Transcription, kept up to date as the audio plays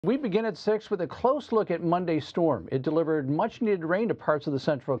We begin at 6 with a close look at Monday's storm. It delivered much needed rain to parts of the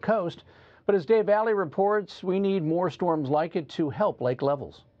Central Coast, but as Dave Valley reports, we need more storms like it to help lake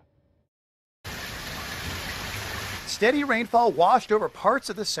levels. Steady rainfall washed over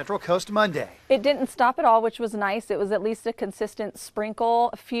parts of the Central Coast Monday. It didn't stop at all, which was nice. It was at least a consistent sprinkle,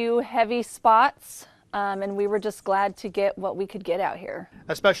 a few heavy spots, and we were just glad to get what we could get out here.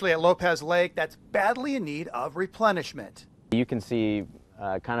 Especially at Lopez Lake, that's badly in need of replenishment. You can see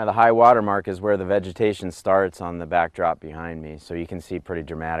kind of the high water mark is where the vegetation starts on the backdrop behind me, so you can see pretty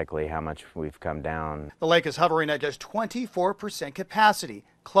dramatically how much we've come down. The lake is hovering at just 24% capacity,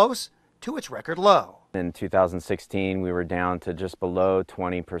 close to its record low. In 2016, we were down to just below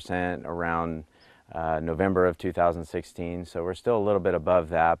 20% around November of 2016, so we're still a little bit above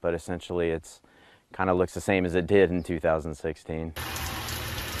that, but essentially it's kind of looks the same as it did in 2016.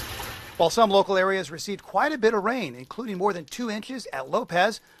 While some local areas received quite a bit of rain, including more than 2 inches at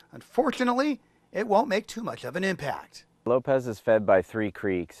Lopez, unfortunately, it won't make too much of an impact. Lopez is fed by 3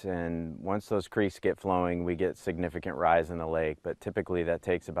 creeks, and once those creeks get flowing, we get significant rise in the lake, but typically that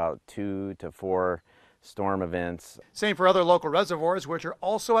takes about 2 to 4 storm events. Same for other local reservoirs, which are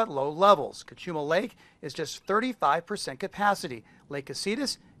also at low levels. Cachuma Lake is just 35% capacity. Lake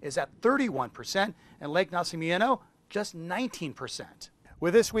Casitas is at 31%, and Lake Nacimiento just 19%.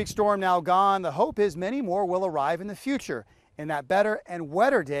 With this week's storm now gone, the hope is many more will arrive in the future, and that better and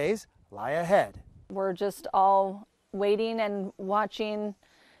wetter days lie ahead. We're just all waiting and watching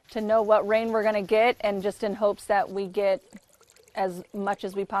to know what rain we're going to get, and just in hopes that we get as much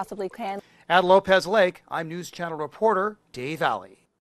as we possibly can. At Lopez Lake, I'm News Channel reporter Dave Valley.